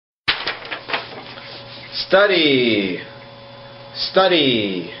Study.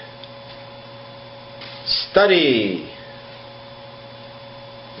 Study. Study.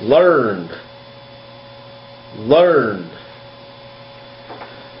 Learn. Learn.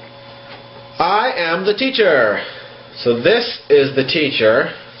 I am the teacher. So this is the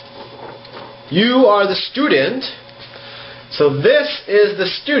teacher. You are the student. So this is the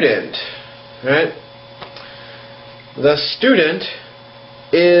student. Right? The student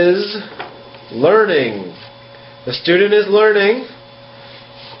is learning. The student is learning.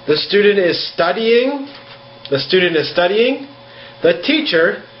 The student is studying. The student is studying. The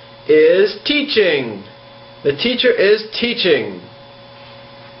teacher is teaching. The teacher is teaching.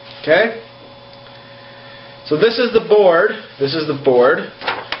 Okay? So this is the board. This is the board.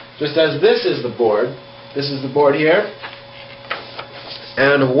 Just as this is the board. This is the board here.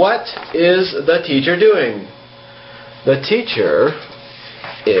 And what is the teacher doing? The teacher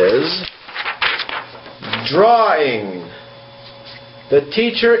is drawing. The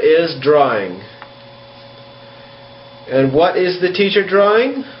teacher is drawing. And what is the teacher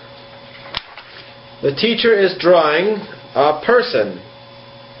drawing? The teacher is drawing a person.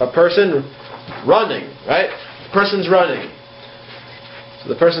 A person running, right? The person's running. So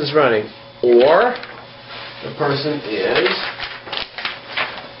the person's running. Or the person is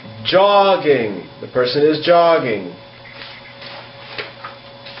jogging. The person is jogging.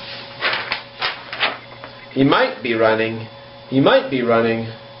 He might be running. He might be running.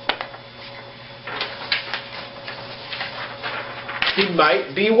 He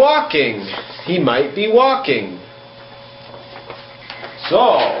might be walking. He might be walking.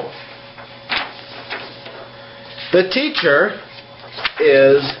 So, the teacher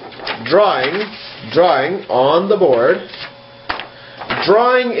is drawing on the board.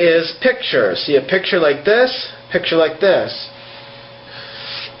 Drawing is picture. See a picture like this, picture like this.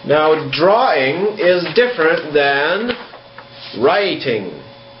 Now, drawing is different than writing.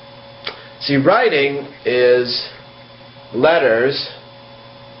 See, writing is letters,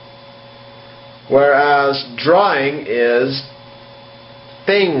 whereas drawing is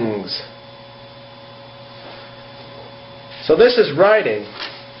things. So this is writing.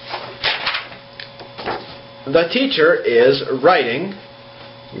 The teacher is writing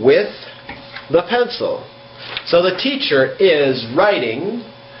with the pencil. So the teacher is writing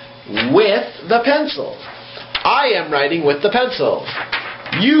with the pencil. I am writing with the pencil.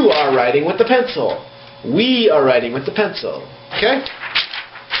 You are writing with the pencil. We are writing with the pencil. Okay?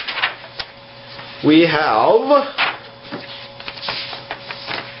 We have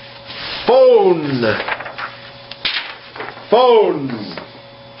phone. Phone.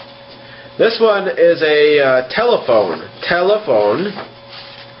 This one is a telephone. Telephone.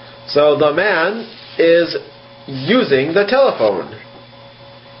 So the man is using the telephone.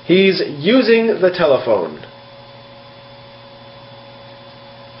 He's using the telephone.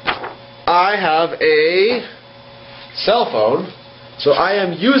 I have a cell phone, so I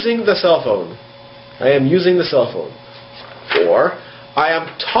am using the cell phone. I am using the cell phone. Or, I am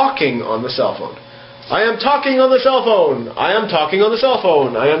talking on the cell phone. I am talking on the cell phone. I am talking on the cell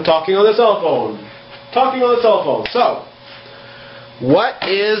phone. I am talking on the cell phone. Talking on the cell phone. So, what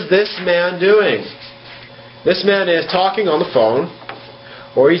is this man doing? This man is talking on the phone,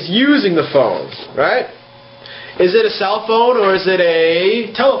 or he's using the phone, right? Is it a cell phone or is it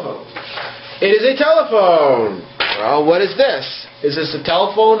a telephone? It is a telephone. Well, what is this? Is this a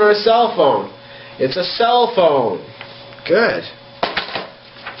telephone or a cell phone? It's a cell phone. Good.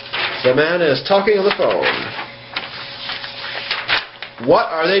 The man is talking on the phone.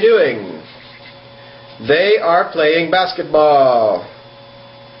 What are they doing? They are playing basketball.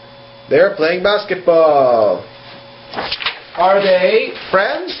 They're playing basketball. Are they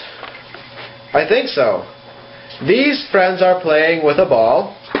friends? I think so. These friends are playing with a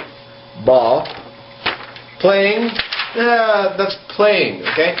ball. Ball. Playing. That's playing,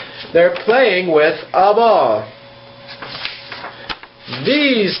 okay? They're playing with a ball.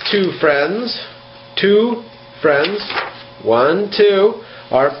 These two friends, 1, 2,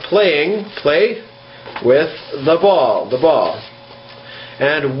 are play with the ball,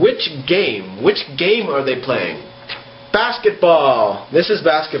 And which game are they playing? Basketball. This is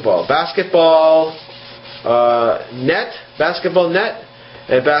basketball. Basketball net,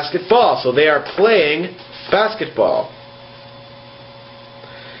 and basketball. So they are playing basketball.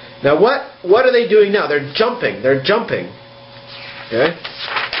 Now what are they doing now? They're jumping. Okay?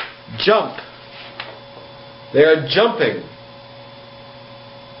 Jump. They are jumping.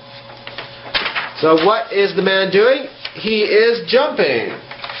 So what is the man doing? He is jumping.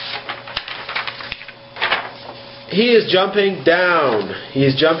 He is jumping down. He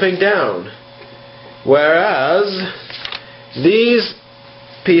is jumping down. Whereas these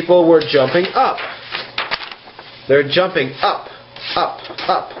people were jumping up. They're jumping up, up,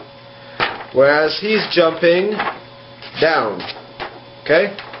 up. Whereas he's jumping down.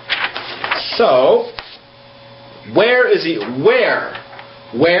 Okay? So, where is he?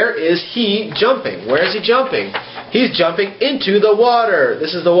 Where is he jumping? Where is he jumping? He's jumping into the water.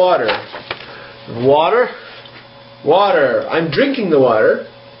 This is the water. Water. Water. I'm drinking the water.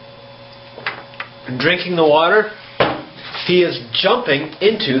 I'm drinking the water. He is jumping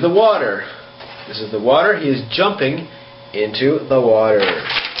into the water. This is the water. He is jumping into the water.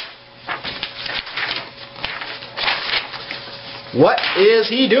 What is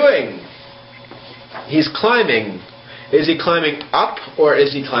he doing? He's climbing. Is he climbing up or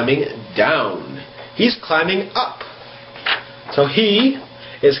is he climbing down? He's climbing up. So he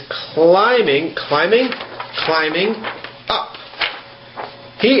is climbing up.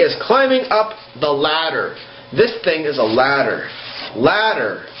 He is climbing up the ladder. This thing is a ladder.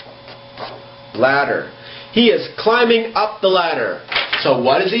 Ladder. Ladder. He is climbing up the ladder. So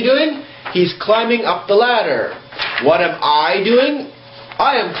what is he doing? He's climbing up the ladder. What am I doing?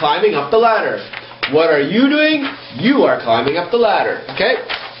 I am climbing up the ladder. What are you doing? You are climbing up the ladder. Okay?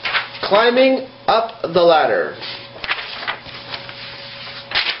 Climbing up the ladder.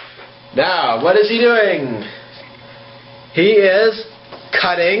 Now, what is he doing? He is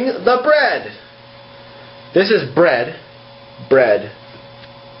cutting the bread. This is bread. Bread.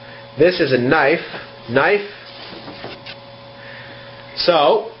 This is a knife. Knife.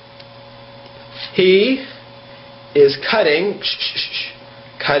 So, he is cutting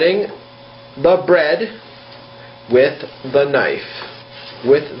the bread with the knife.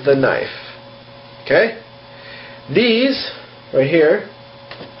 With the knife. Okay? These, right here,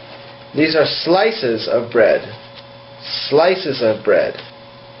 these are slices of bread. Slices of bread.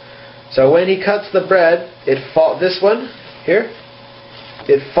 So when he cuts the bread, this one, here,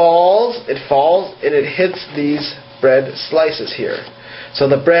 it falls, and it hits these bread slices here. So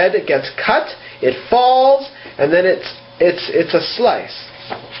the bread gets cut, it falls, and then it's a slice.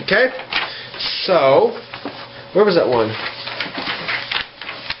 Okay? So, where was that one?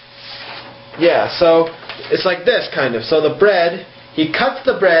 Yeah, so it's like this kind of. So the bread, he cuts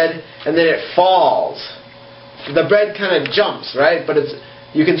the bread, and then it falls. The bread kind of jumps, right? But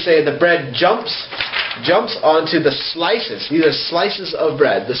you can say the bread jumps onto the slices. These are slices of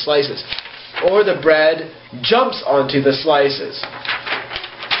bread, the slices. Or the bread jumps onto the slices.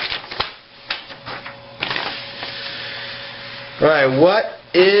 Right, what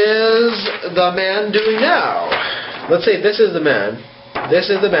is the man doing now? Let's say this is the man. This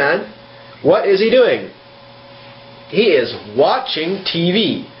is the man. What is he doing? He is watching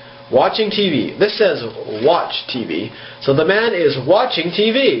TV. Watching TV. This says watch TV. So the man is watching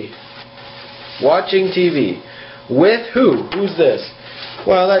TV. Watching TV. With who? Who's this?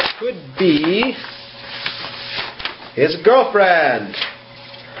 Well, that could be his girlfriend.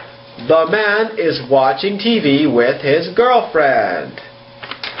 The man is watching TV with his girlfriend.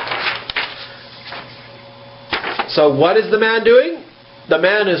 So what is the man doing? The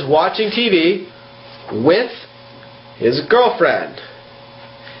man is watching TV with his girlfriend.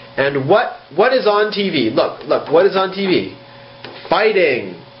 And what is on TV? Look, what is on TV?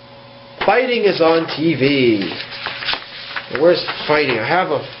 Fighting. Fighting is on TV. Where's fighting? I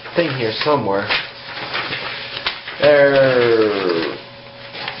have a thing here somewhere.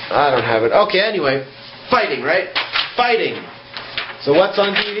 I don't have it. Okay, anyway. Fighting, right? Fighting. So what's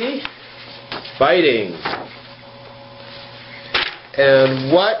on TV? Fighting.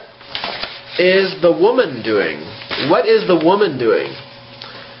 And what is the woman doing? What is the woman doing?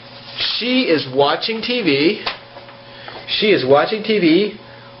 She is watching TV. She is watching TV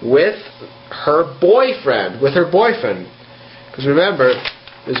with her boyfriend. With her boyfriend. Because remember,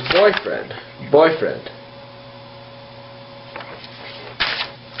 there's boyfriend. Boyfriend.